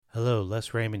Hello,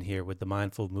 Les Raymond here with the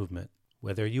Mindful Movement.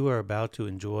 Whether you are about to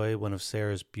enjoy one of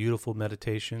Sarah's beautiful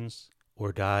meditations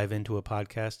or dive into a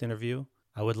podcast interview,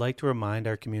 I would like to remind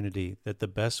our community that the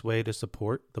best way to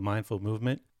support the Mindful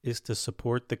Movement is to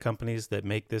support the companies that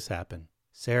make this happen.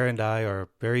 Sarah and I are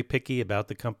very picky about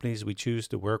the companies we choose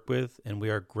to work with, and we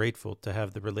are grateful to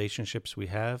have the relationships we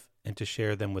have and to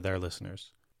share them with our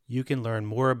listeners. You can learn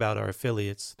more about our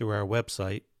affiliates through our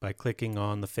website by clicking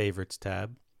on the Favorites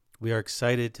tab. We are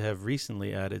excited to have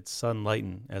recently added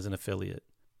Sunlighten as an affiliate.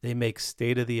 They make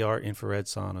state-of-the-art infrared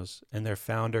saunas, and their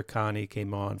founder, Connie,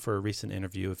 came on for a recent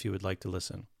interview if you would like to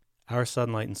listen. Our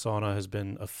Sunlighten sauna has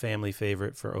been a family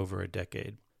favorite for over a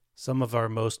decade. Some of our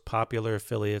most popular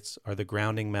affiliates are the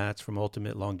grounding mats from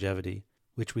Ultimate Longevity,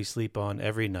 which we sleep on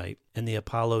every night, and the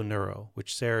Apollo Neuro,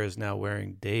 which Sarah is now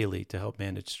wearing daily to help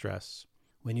manage stress.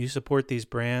 When you support these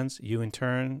brands, you in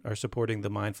turn are supporting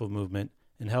the Mindful Movement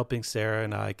and helping Sarah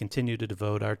and I continue to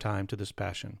devote our time to this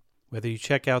passion. Whether you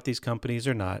check out these companies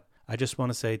or not, I just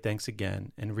want to say thanks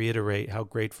again and reiterate how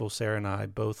grateful Sarah and I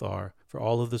both are for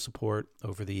all of the support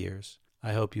over the years.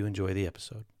 I hope you enjoy the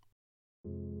episode.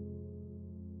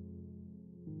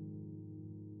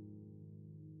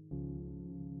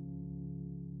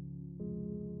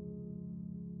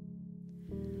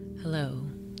 Hello,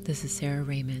 this is Sarah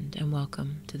Raymond, and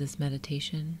welcome to this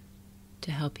meditation to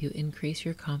help you increase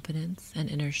your confidence and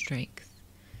inner strength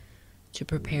to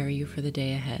prepare you for the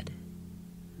day ahead.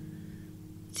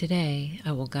 Today,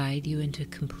 I will guide you into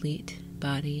complete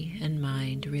body and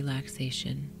mind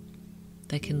relaxation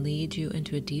that can lead you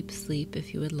into a deep sleep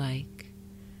if you would like,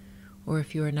 or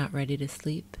if you are not ready to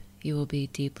sleep, you will be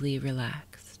deeply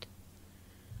relaxed.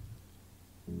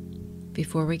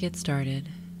 Before we get started,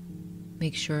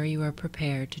 make sure you are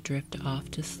prepared to drift off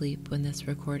to sleep when this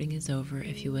recording is over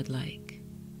if you would like.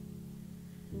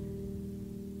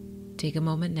 Take a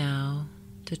moment now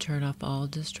to turn off all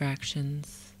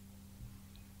distractions.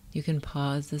 You can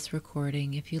pause this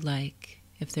recording if you like,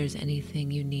 if there's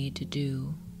anything you need to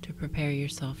do to prepare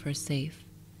yourself for a safe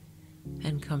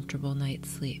and comfortable night's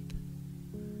sleep.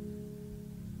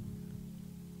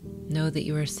 Know that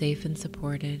you are safe and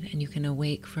supported, and you can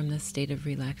awake from this state of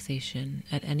relaxation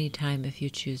at any time if you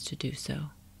choose to do so.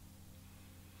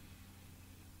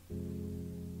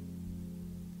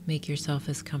 Make yourself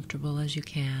as comfortable as you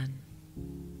can.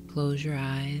 Close your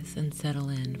eyes and settle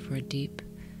in for a deep,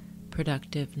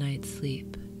 productive night's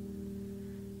sleep,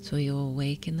 so you'll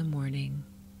awake in the morning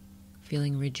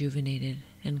feeling rejuvenated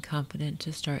and confident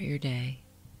to start your day.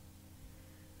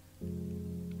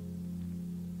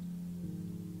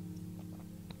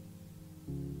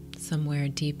 Somewhere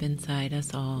deep inside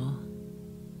us all,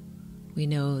 we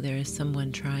know there is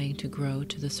someone trying to grow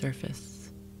to the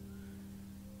surface.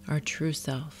 Our true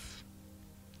self,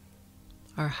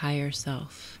 our higher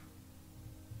self.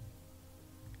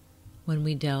 When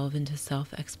we delve into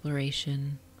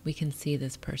self-exploration, we can see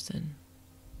this person.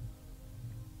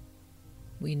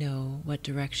 We know what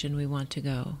direction we want to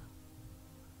go.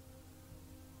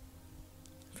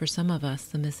 For some of us,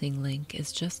 the missing link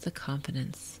is just the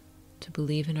confidence to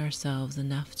believe in ourselves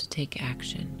enough to take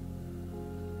action.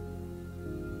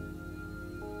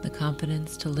 The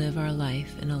confidence to live our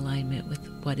life in alignment with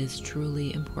what is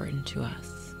truly important to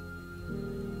us.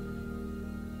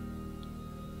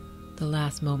 The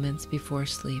last moments before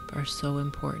sleep are so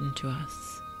important to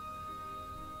us.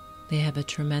 They have a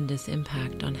tremendous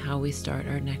impact on how we start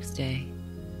our next day.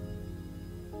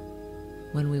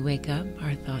 When we wake up,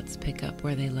 our thoughts pick up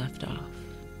where they left off.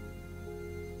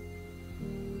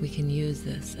 We can use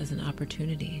this as an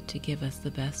opportunity to give us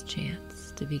the best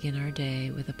chance to begin our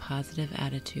day with a positive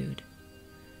attitude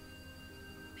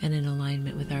and in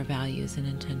alignment with our values and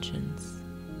intentions.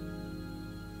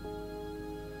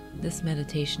 This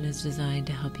meditation is designed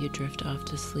to help you drift off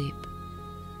to sleep,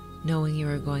 knowing you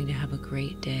are going to have a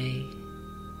great day,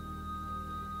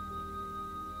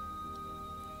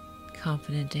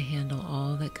 confident to handle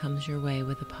all that comes your way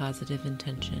with a positive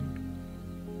intention.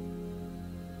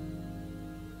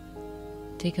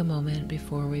 Take a moment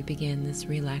before we begin this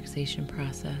relaxation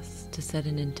process to set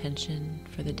an intention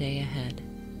for the day ahead.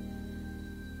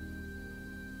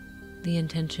 The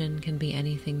intention can be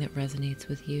anything that resonates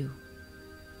with you.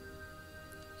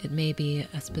 It may be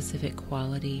a specific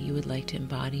quality you would like to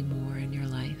embody more in your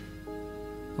life,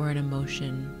 or an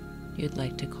emotion you'd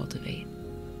like to cultivate.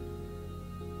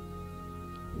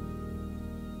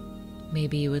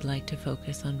 Maybe you would like to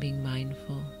focus on being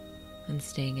mindful and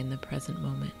staying in the present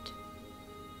moment.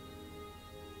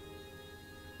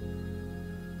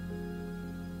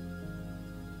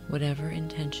 Whatever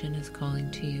intention is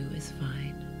calling to you is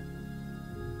fine.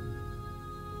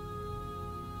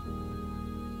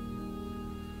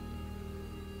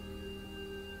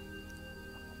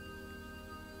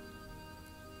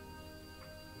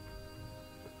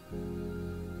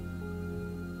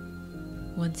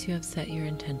 Once you have set your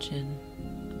intention,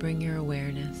 bring your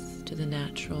awareness to the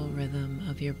natural rhythm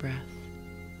of your breath.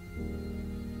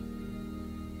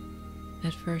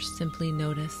 At first, simply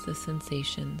notice the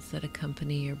sensations that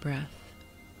accompany your breath.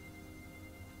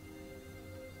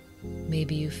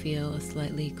 Maybe you feel a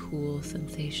slightly cool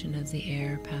sensation as the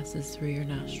air passes through your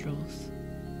nostrils.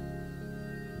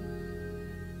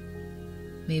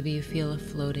 Maybe you feel a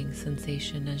floating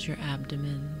sensation as your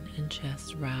abdomen and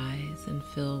chest rise and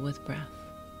fill with breath.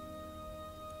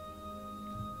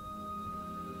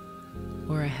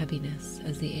 Or a heaviness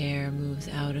as the air moves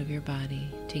out of your body,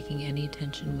 taking any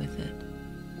tension with it.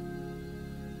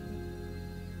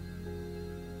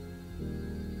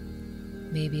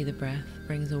 Maybe the breath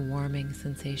brings a warming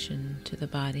sensation to the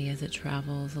body as it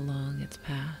travels along its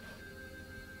path.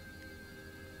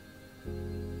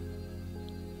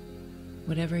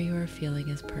 Whatever you are feeling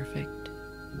is perfect.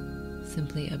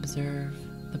 Simply observe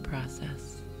the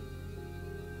process.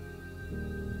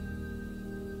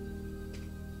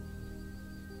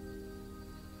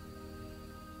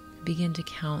 Begin to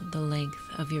count the length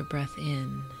of your breath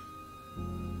in.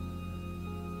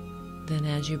 Then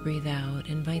as you breathe out,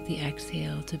 invite the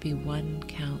exhale to be one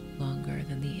count longer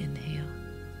than the inhale.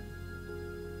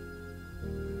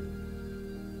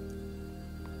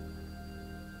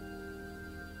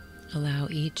 Allow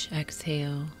each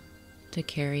exhale to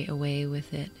carry away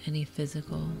with it any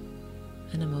physical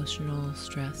and emotional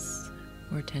stress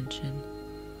or tension.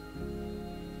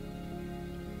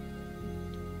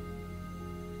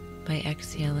 By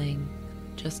exhaling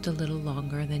just a little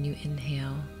longer than you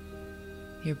inhale,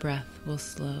 your breath will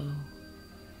slow.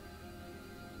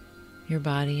 Your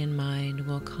body and mind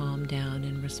will calm down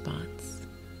in response.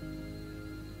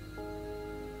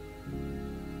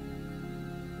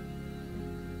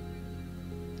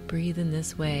 Breathe in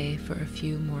this way for a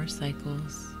few more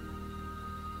cycles.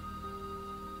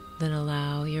 Then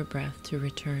allow your breath to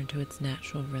return to its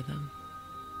natural rhythm.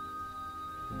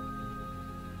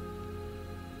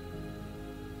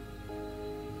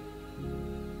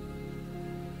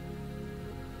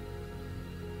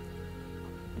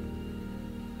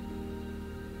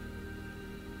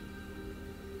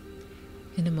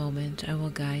 In a moment, I will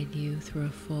guide you through a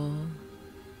full,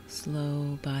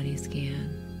 slow body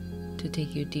scan to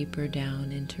take you deeper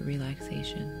down into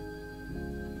relaxation.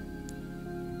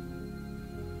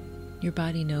 Your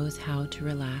body knows how to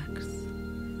relax,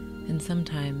 and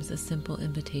sometimes a simple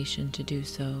invitation to do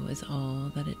so is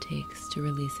all that it takes to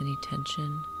release any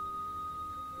tension,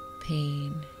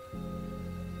 pain,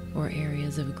 or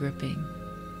areas of gripping.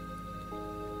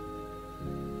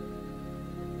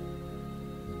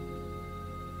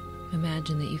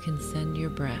 Imagine that you can send your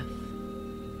breath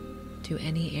to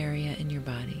any area in your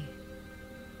body,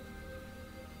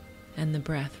 and the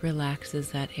breath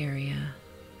relaxes that area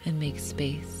and makes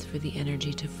space for the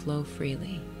energy to flow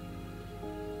freely.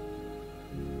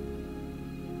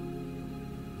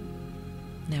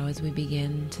 Now, as we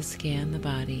begin to scan the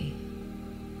body,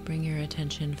 bring your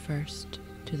attention first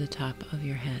to the top of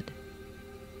your head.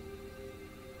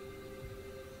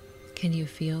 Can you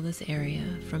feel this area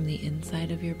from the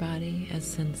inside of your body as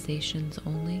sensations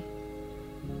only?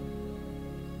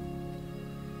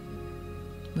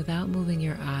 Without moving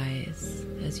your eyes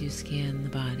as you scan the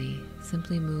body,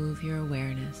 simply move your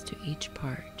awareness to each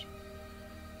part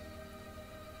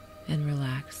and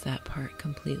relax that part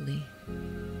completely.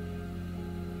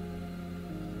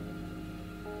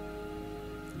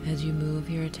 As you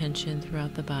move your attention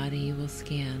throughout the body, you will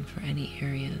scan for any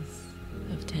areas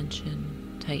of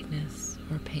tension, tightness,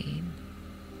 or pain.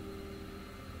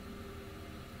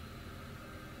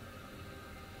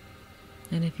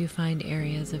 And if you find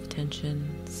areas of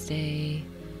tension, stay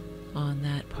on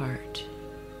that part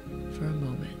for a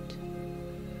moment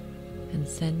and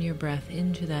send your breath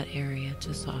into that area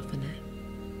to soften it.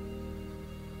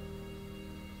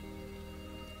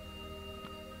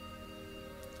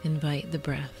 Invite the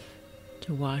breath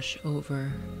to wash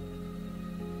over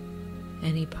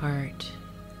any part,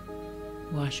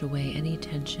 wash away any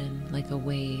tension like a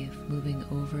wave moving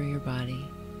over your body.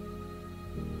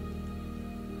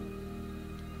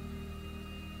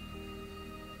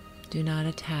 Do not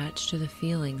attach to the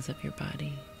feelings of your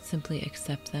body. Simply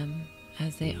accept them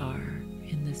as they are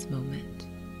in this moment.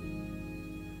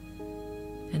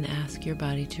 And ask your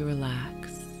body to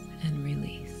relax and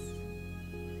release.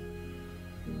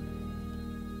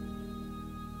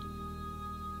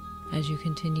 As you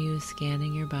continue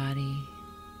scanning your body,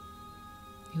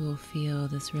 you will feel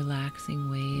this relaxing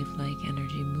wave-like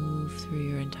energy move through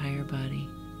your entire body.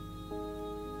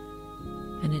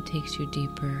 And it takes you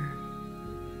deeper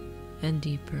and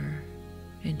deeper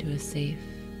into a safe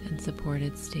and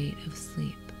supported state of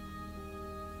sleep.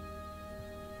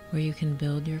 where you can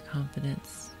build your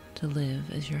confidence to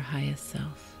live as your highest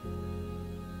self.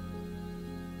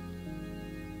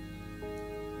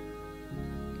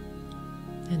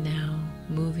 And now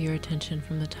move your attention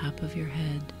from the top of your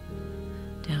head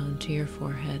down to your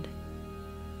forehead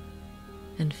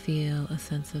and feel a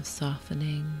sense of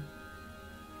softening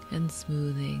and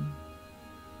smoothing.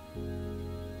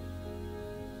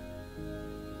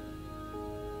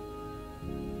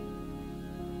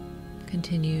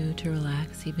 Continue to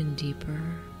relax even deeper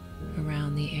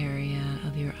around the area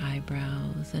of your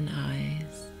eyebrows and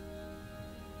eyes.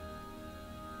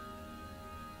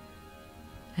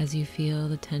 As you feel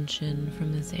the tension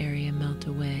from this area melt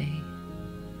away,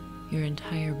 your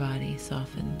entire body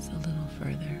softens a little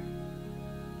further.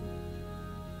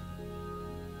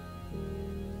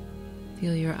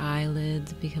 Feel your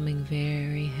eyelids becoming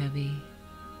very heavy.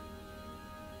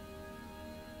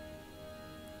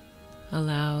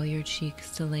 Allow your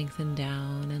cheeks to lengthen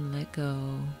down and let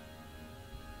go.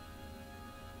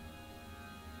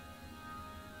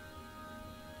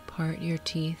 Part your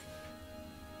teeth.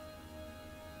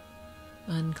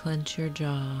 Unclench your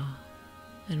jaw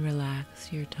and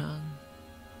relax your tongue.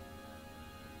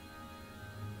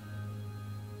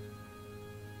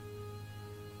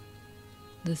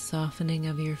 The softening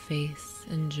of your face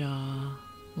and jaw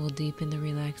will deepen the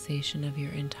relaxation of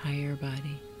your entire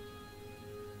body.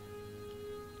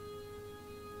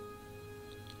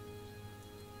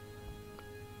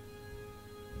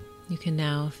 You can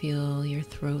now feel your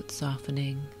throat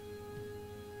softening.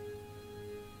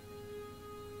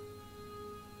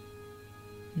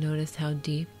 Notice how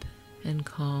deep and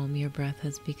calm your breath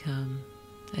has become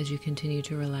as you continue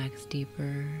to relax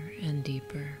deeper and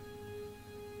deeper.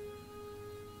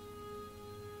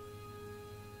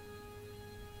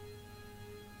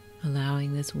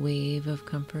 Allowing this wave of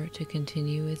comfort to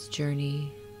continue its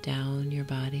journey down your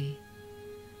body.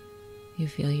 You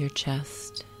feel your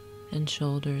chest and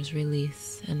shoulders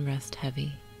release and rest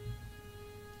heavy.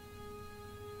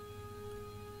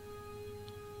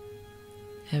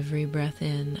 Every breath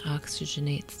in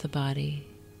oxygenates the body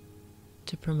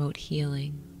to promote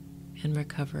healing and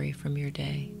recovery from your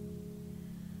day.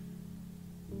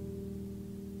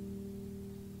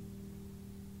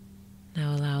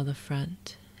 Now allow the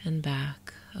front and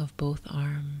back of both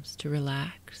arms to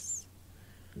relax.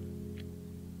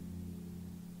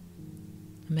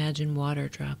 Imagine water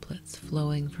droplets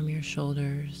flowing from your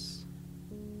shoulders,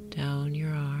 down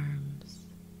your arms,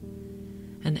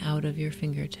 and out of your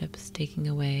fingertips, taking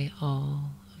away all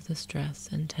of the stress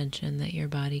and tension that your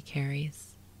body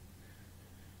carries.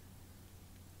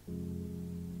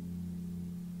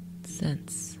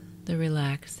 Sense the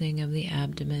relaxing of the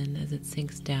abdomen as it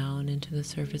sinks down into the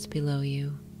surface below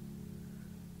you.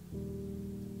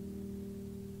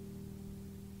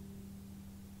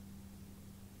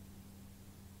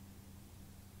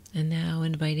 And now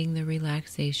inviting the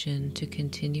relaxation to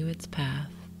continue its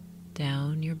path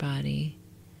down your body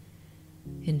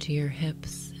into your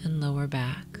hips and lower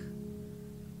back.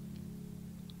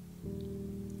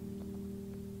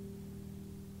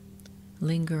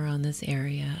 Linger on this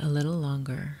area a little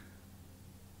longer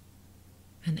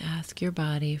and ask your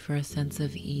body for a sense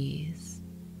of ease.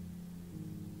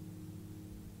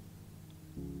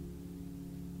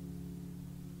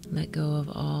 Let go of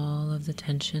all of the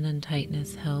tension and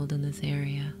tightness held in this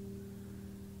area.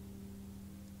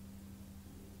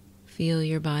 Feel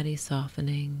your body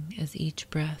softening as each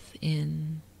breath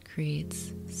in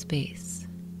creates space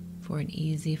for an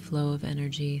easy flow of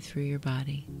energy through your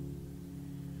body.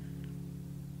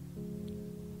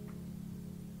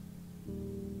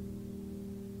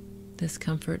 This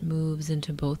comfort moves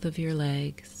into both of your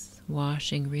legs,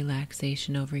 washing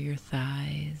relaxation over your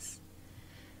thighs,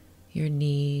 your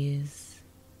knees,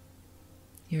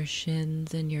 your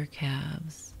shins, and your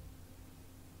calves.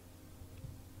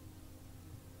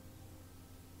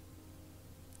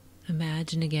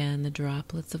 Imagine again the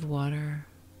droplets of water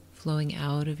flowing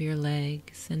out of your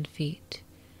legs and feet,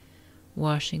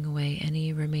 washing away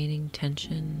any remaining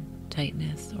tension,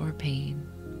 tightness, or pain.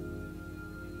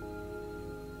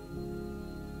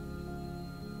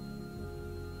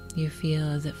 You feel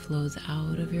as it flows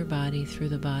out of your body through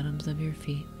the bottoms of your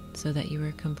feet so that you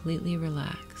are completely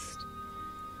relaxed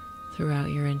throughout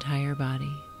your entire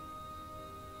body.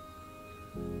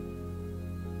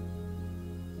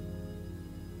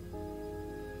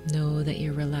 Know that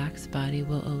your relaxed body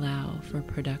will allow for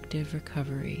productive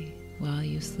recovery while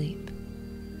you sleep,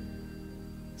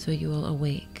 so you will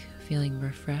awake feeling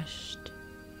refreshed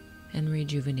and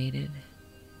rejuvenated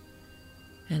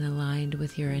and aligned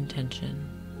with your intention.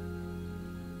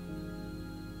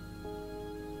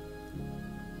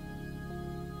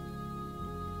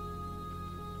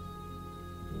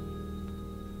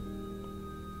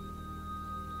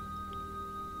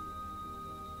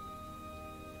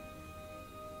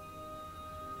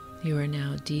 You are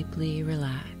now deeply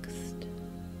relaxed,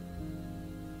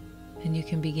 and you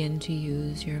can begin to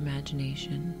use your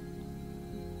imagination.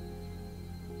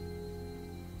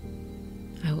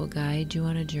 I will guide you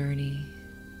on a journey,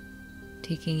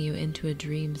 taking you into a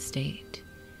dream state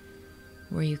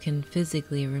where you can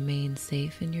physically remain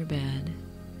safe in your bed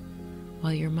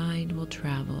while your mind will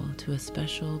travel to a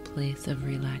special place of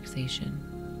relaxation.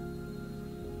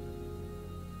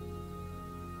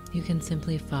 You can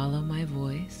simply follow my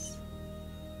voice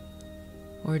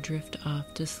or drift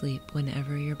off to sleep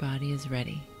whenever your body is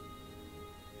ready.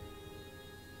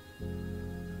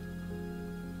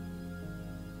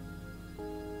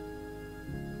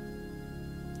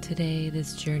 Today,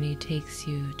 this journey takes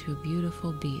you to a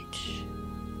beautiful beach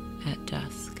at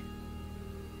dusk.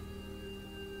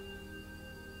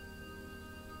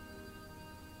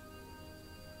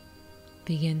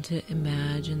 Begin to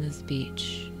imagine this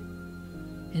beach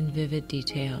in vivid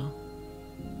detail.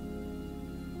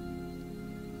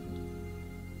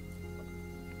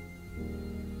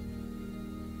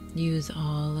 Use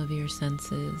all of your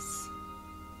senses.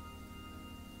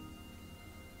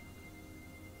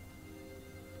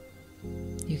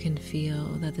 You can feel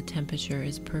that the temperature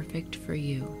is perfect for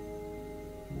you.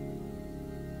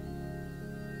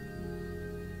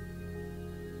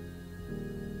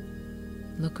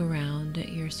 Look around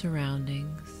at your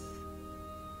surroundings.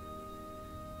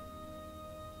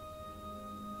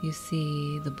 You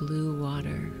see the blue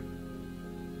water.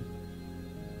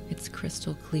 It's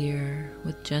crystal clear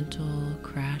with gentle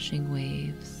crashing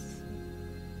waves.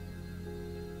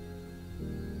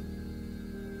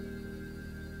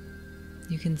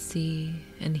 You can see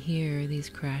and hear these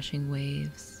crashing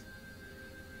waves,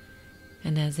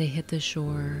 and as they hit the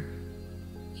shore,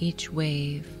 each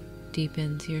wave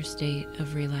deepens your state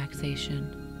of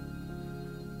relaxation.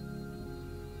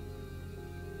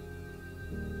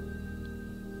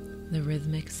 The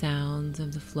rhythmic sounds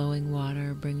of the flowing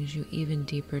water brings you even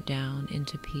deeper down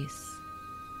into peace.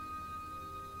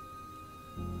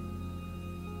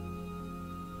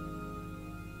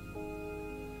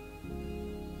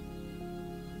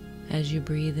 As you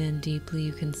breathe in deeply,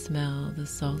 you can smell the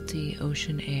salty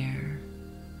ocean air.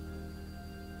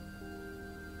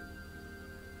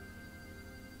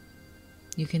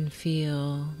 You can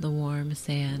feel the warm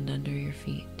sand under your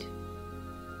feet.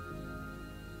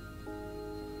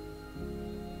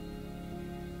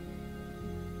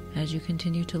 As you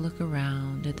continue to look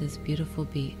around at this beautiful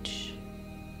beach,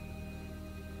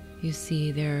 you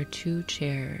see there are 2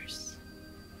 chairs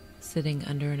sitting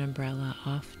under an umbrella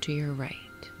off to your right.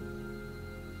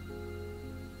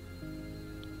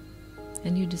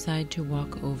 And you decide to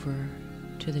walk over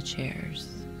to the chairs.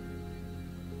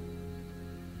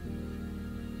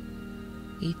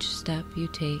 Each step you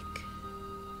take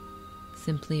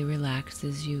simply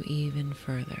relaxes you even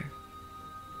further.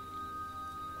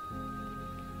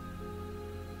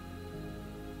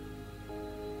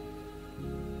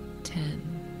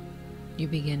 You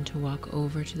begin to walk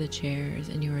over to the chairs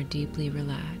and you are deeply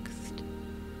relaxed.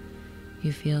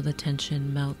 You feel the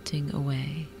tension melting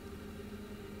away.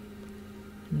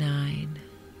 9.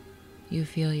 You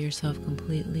feel yourself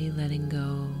completely letting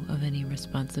go of any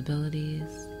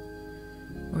responsibilities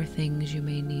or things you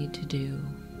may need to do.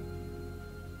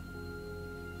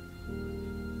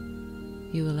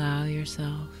 You allow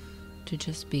yourself to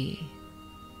just be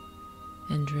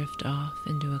and drift off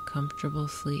into a comfortable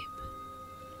sleep.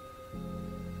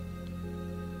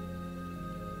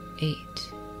 8.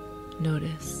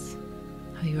 Notice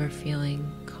how you are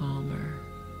feeling calmer.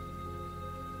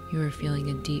 You are feeling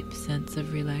a deep sense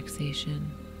of relaxation.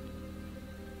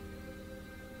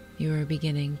 You are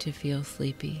beginning to feel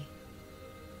sleepy.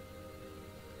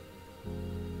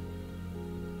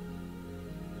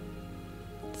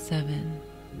 7.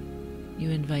 You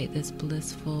invite this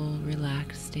blissful,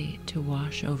 relaxed state to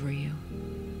wash over you.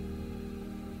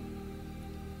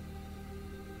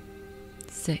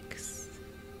 6.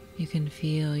 You can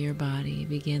feel your body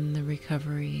begin the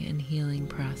recovery and healing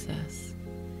process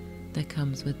that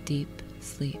comes with deep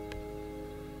sleep.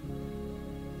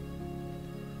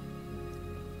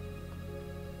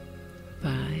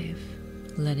 5.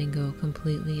 Letting go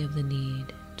completely of the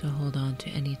need to hold on to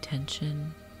any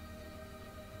tension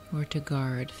or to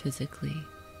guard physically.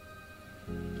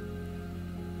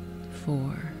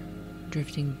 4.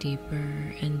 Drifting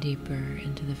deeper and deeper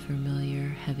into the familiar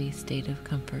heavy state of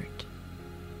comfort.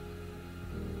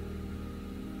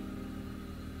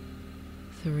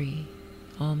 3.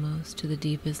 Almost to the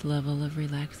deepest level of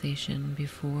relaxation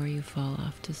before you fall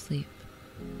off to sleep,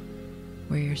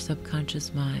 where your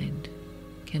subconscious mind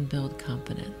can build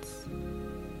confidence.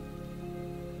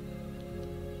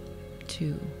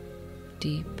 2.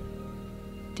 deep,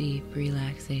 deep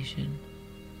relaxation.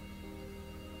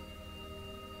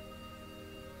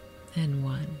 And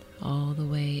 1, all the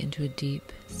way into a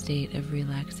deep state of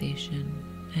relaxation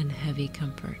and heavy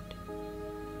comfort.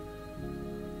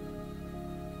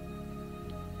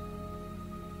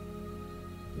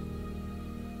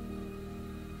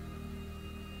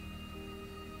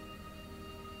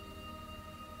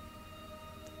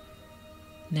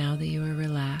 Now that you are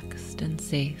relaxed and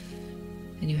safe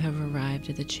and you have arrived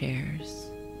at the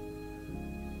chairs,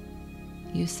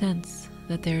 you sense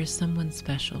that there is someone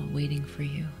special waiting for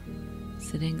you,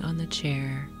 sitting on the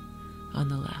chair on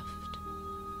the left.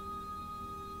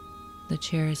 The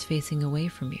chair is facing away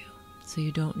from you, so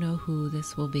you don't know who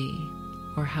this will be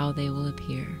or how they will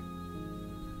appear.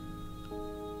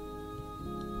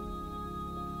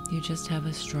 You just have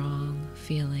a strong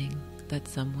feeling that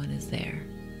someone is there.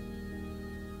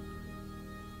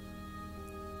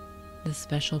 This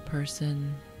special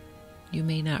person you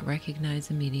may not recognize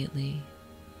immediately.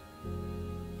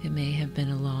 It may have been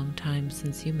a long time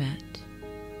since you met.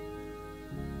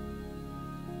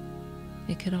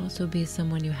 It could also be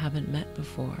someone you haven't met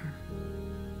before,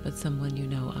 but someone you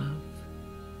know of.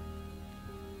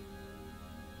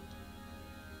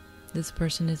 This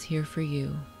person is here for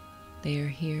you. They are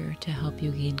here to help you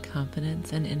gain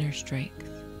confidence and inner strength.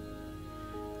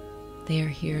 They are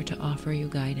here to offer you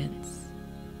guidance.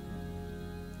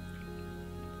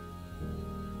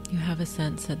 You have a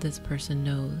sense that this person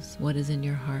knows what is in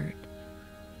your heart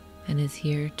and is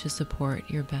here to support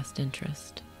your best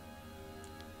interest.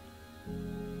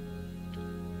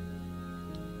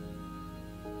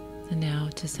 And now,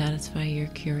 to satisfy your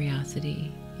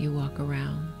curiosity, you walk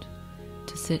around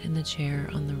to sit in the chair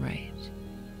on the right,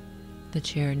 the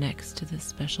chair next to this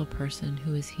special person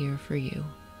who is here for you.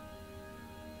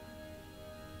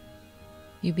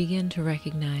 You begin to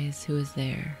recognize who is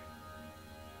there.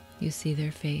 You see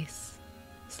their face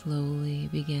slowly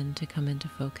begin to come into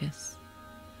focus.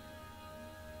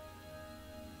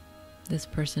 This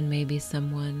person may be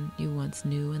someone you once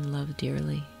knew and loved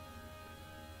dearly.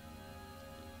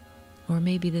 Or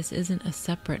maybe this isn't a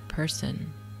separate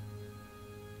person.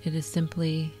 It is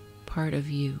simply part of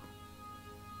you.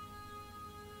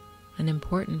 An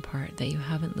important part that you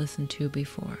haven't listened to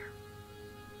before.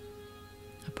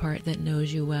 A part that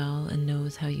knows you well and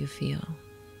knows how you feel.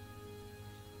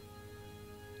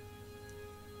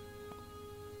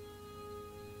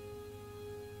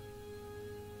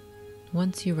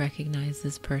 Once you recognize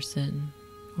this person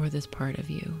or this part of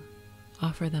you,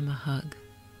 offer them a hug.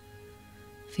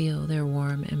 Feel their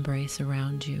warm embrace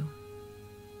around you.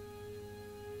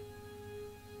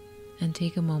 And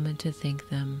take a moment to thank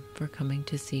them for coming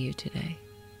to see you today.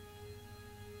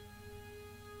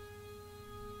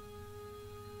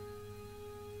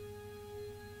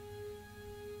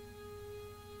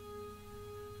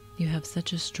 You have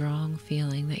such a strong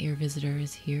feeling that your visitor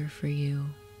is here for you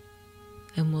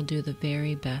and will do the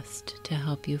very best to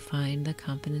help you find the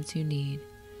confidence you need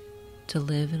to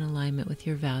live in alignment with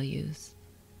your values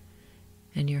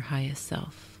and your highest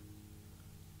self.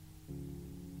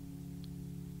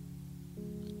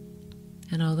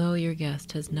 And although your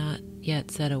guest has not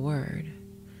yet said a word,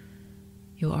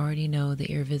 you already know that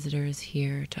your visitor is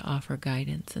here to offer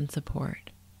guidance and support.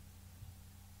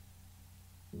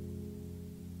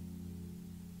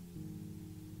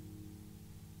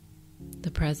 The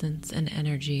presence and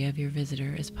energy of your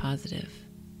visitor is positive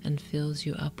and fills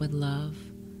you up with love,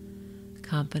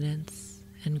 confidence,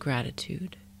 and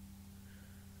gratitude.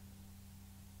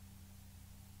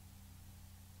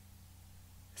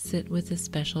 Sit with this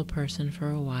special person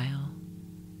for a while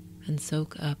and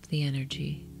soak up the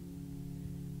energy.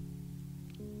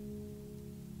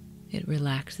 It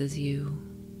relaxes you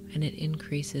and it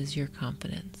increases your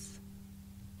confidence.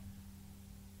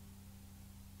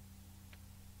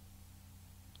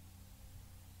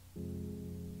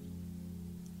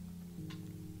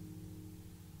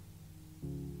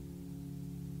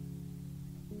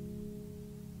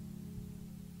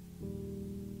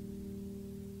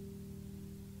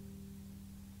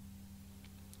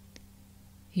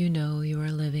 You know you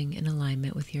are living in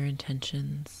alignment with your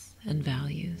intentions and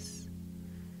values,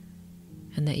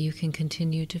 and that you can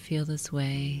continue to feel this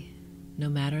way no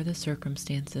matter the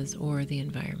circumstances or the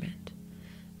environment,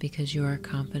 because you are a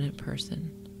confident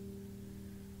person.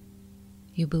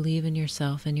 You believe in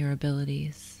yourself and your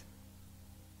abilities.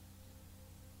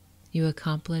 You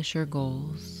accomplish your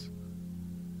goals.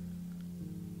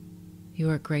 You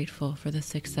are grateful for the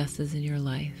successes in your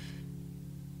life.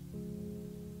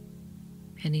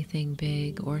 Anything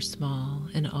big or small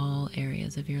in all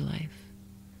areas of your life.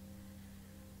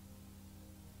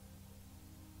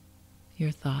 Your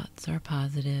thoughts are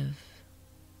positive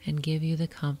and give you the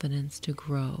confidence to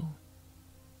grow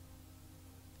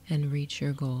and reach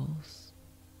your goals.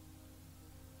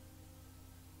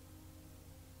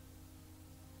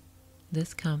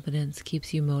 This confidence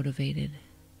keeps you motivated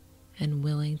and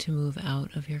willing to move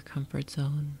out of your comfort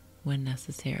zone when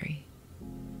necessary.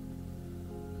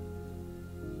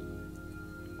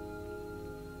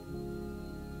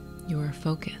 You are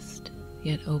focused,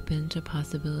 yet open to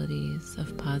possibilities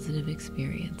of positive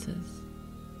experiences.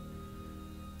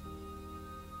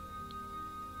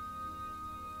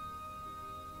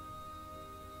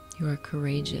 You are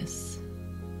courageous,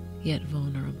 yet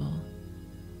vulnerable.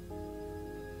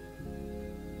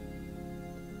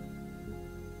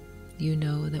 You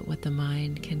know that what the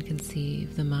mind can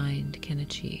conceive, the mind can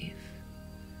achieve.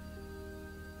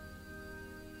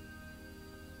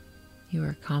 You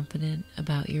are confident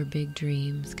about your big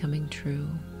dreams coming true,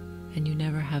 and you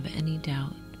never have any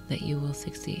doubt that you will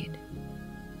succeed.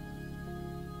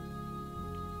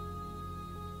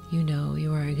 You know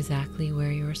you are exactly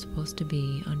where you are supposed to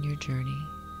be on your journey,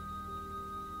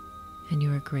 and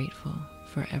you are grateful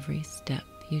for every step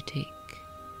you take.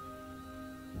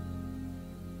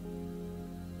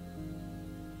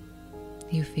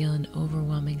 You feel an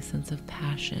overwhelming sense of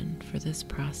passion for this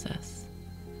process.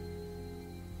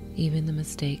 Even the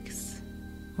mistakes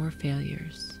or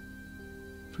failures,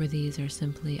 for these are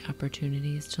simply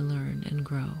opportunities to learn and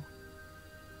grow.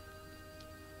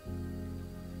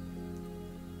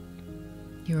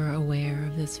 You are aware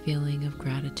of this feeling of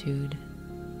gratitude,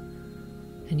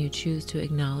 and you choose to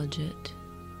acknowledge it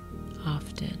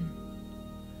often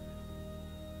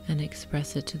and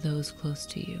express it to those close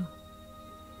to you.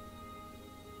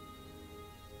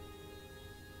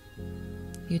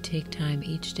 You take time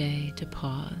each day to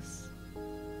pause,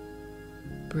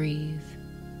 breathe,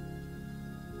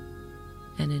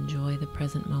 and enjoy the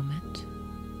present moment.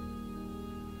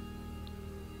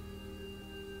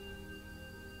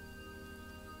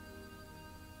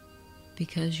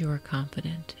 Because you are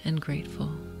confident and grateful,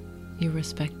 you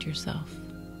respect yourself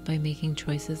by making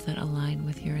choices that align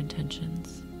with your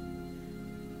intentions.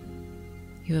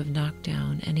 You have knocked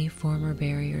down any former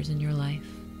barriers in your life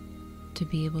to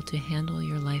be able to handle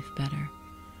your life better,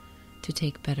 to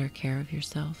take better care of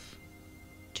yourself,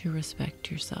 to respect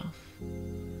yourself.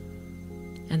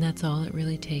 And that's all it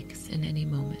really takes in any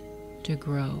moment to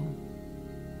grow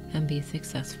and be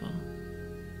successful,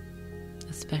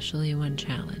 especially when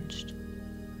challenged.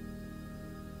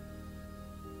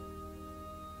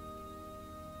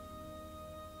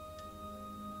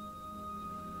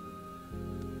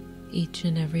 Each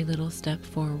and every little step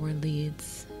forward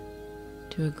leads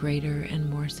to a greater and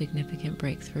more significant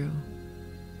breakthrough,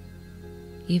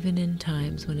 even in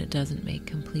times when it doesn't make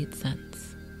complete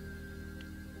sense.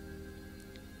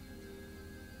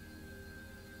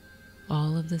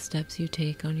 All of the steps you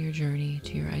take on your journey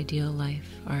to your ideal life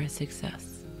are a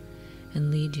success and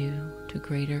lead you to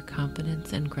greater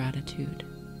confidence and gratitude.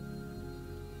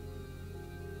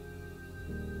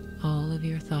 All of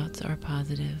your thoughts are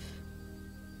positive.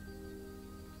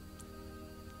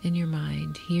 In your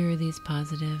mind, hear these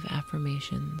positive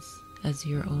affirmations as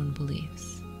your own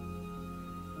beliefs.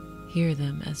 Hear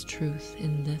them as truth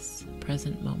in this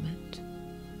present moment.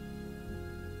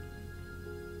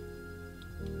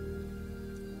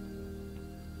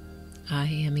 I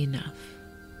am enough.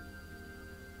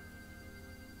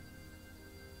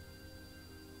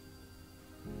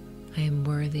 I am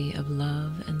worthy of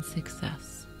love and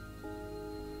success.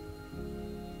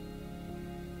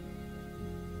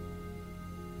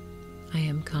 I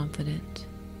am confident.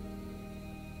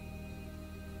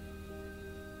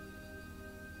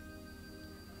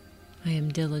 I am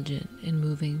diligent in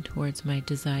moving towards my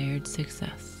desired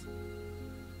success.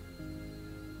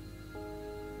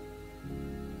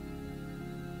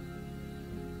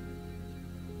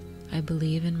 I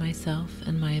believe in myself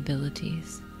and my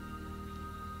abilities.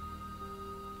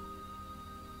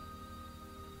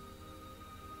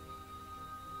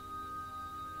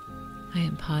 I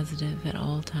am positive at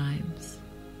all times.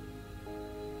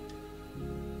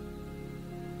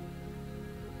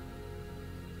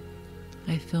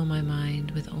 I fill my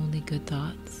mind with only good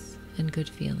thoughts and good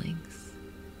feelings.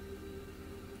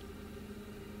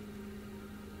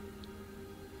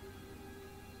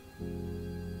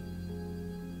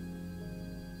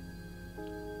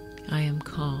 I am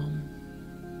calm.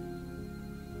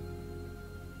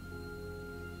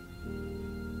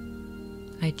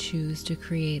 I choose to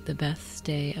create the best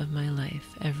day of my life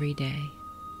every day.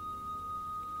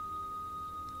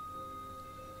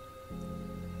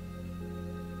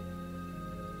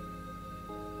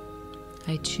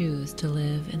 I choose to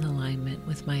live in alignment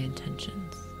with my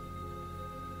intentions.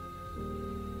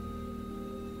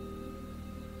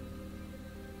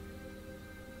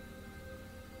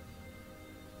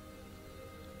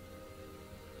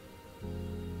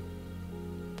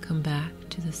 come back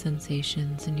to the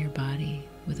sensations in your body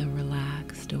with a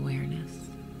relaxed awareness.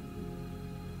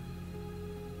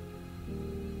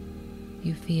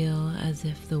 You feel as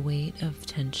if the weight of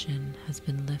tension has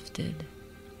been lifted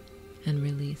and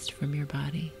released from your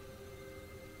body.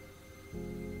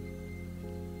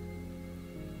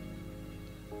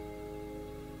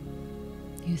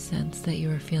 You sense that you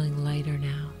are feeling lighter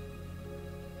now,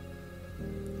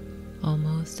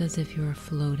 almost as if you are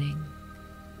floating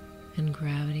and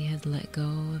gravity has let go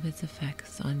of its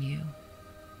effects on you.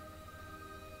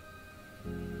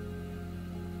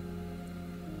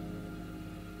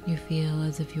 You feel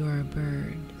as if you are a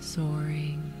bird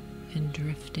soaring and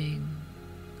drifting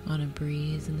on a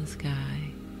breeze in the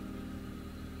sky.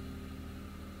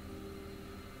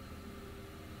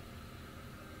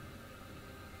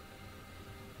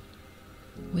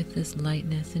 With this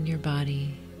lightness in your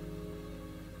body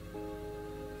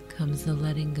comes the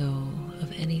letting go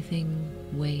of anything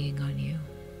weighing on you,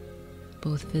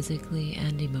 both physically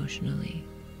and emotionally.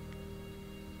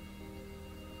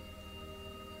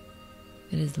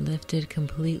 It is lifted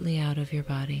completely out of your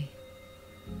body.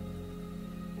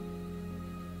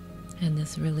 And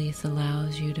this release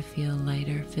allows you to feel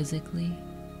lighter physically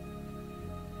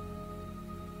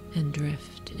and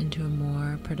drift into a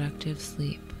more productive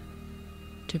sleep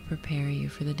to prepare you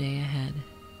for the day ahead.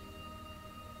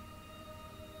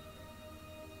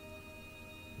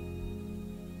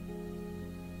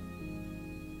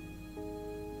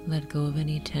 Let go of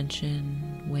any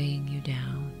tension weighing you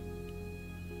down.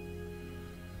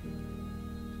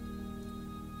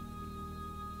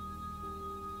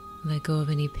 Let go of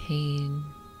any pain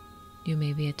you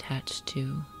may be attached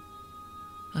to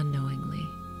unknowingly.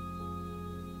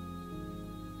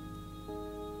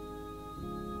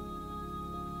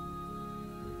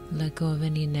 Let go of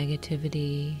any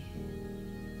negativity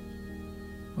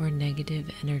or negative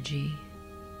energy.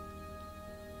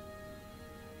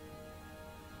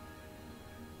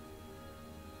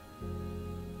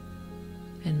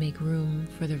 And make room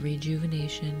for the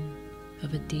rejuvenation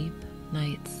of a deep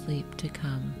night's sleep to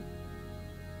come.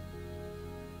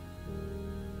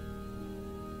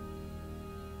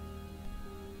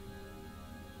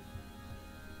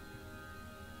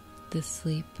 This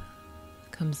sleep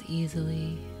comes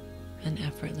easily and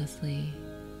effortlessly.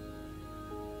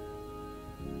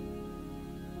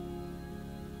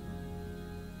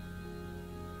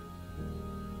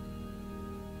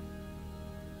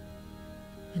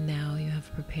 And now you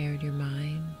have prepared your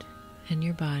mind and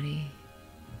your body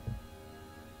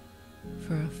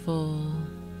for a full,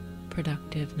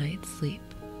 productive night's sleep.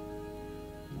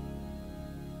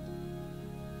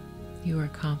 You are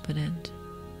confident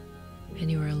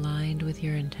and you are aligned with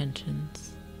your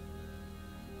intentions.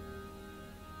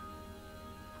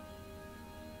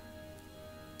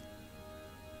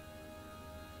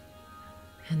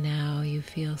 And now you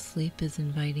feel sleep is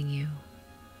inviting you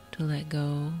to let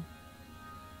go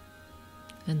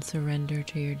and surrender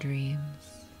to your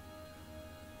dreams.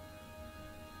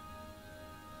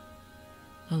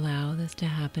 Allow this to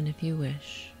happen if you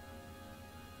wish.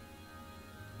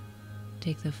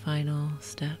 Take the final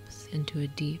steps into a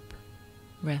deep,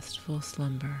 restful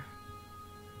slumber.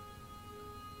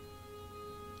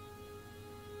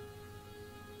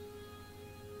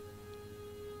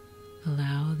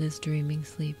 Allow this dreaming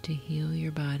sleep to heal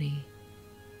your body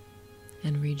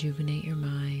and rejuvenate your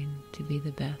mind to be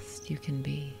the best you can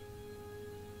be.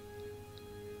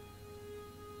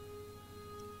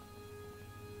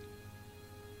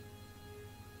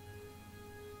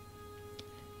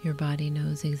 Your body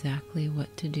knows exactly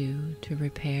what to do to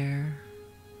repair,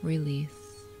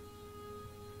 release,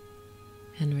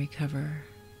 and recover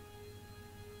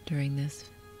during this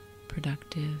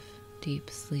productive, deep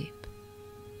sleep.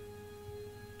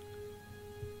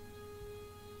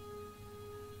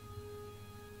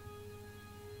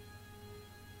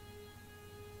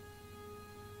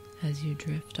 As you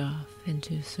drift off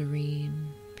into serene,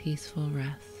 peaceful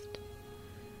rest,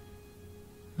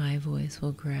 my voice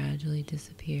will gradually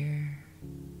disappear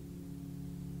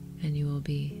and you will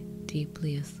be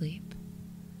deeply asleep.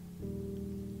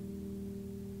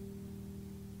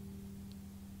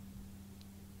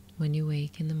 When you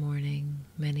wake in the morning,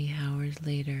 many hours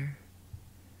later,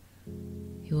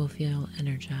 you will feel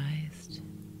energized,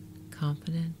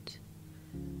 confident,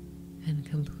 and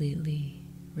completely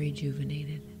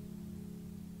rejuvenated.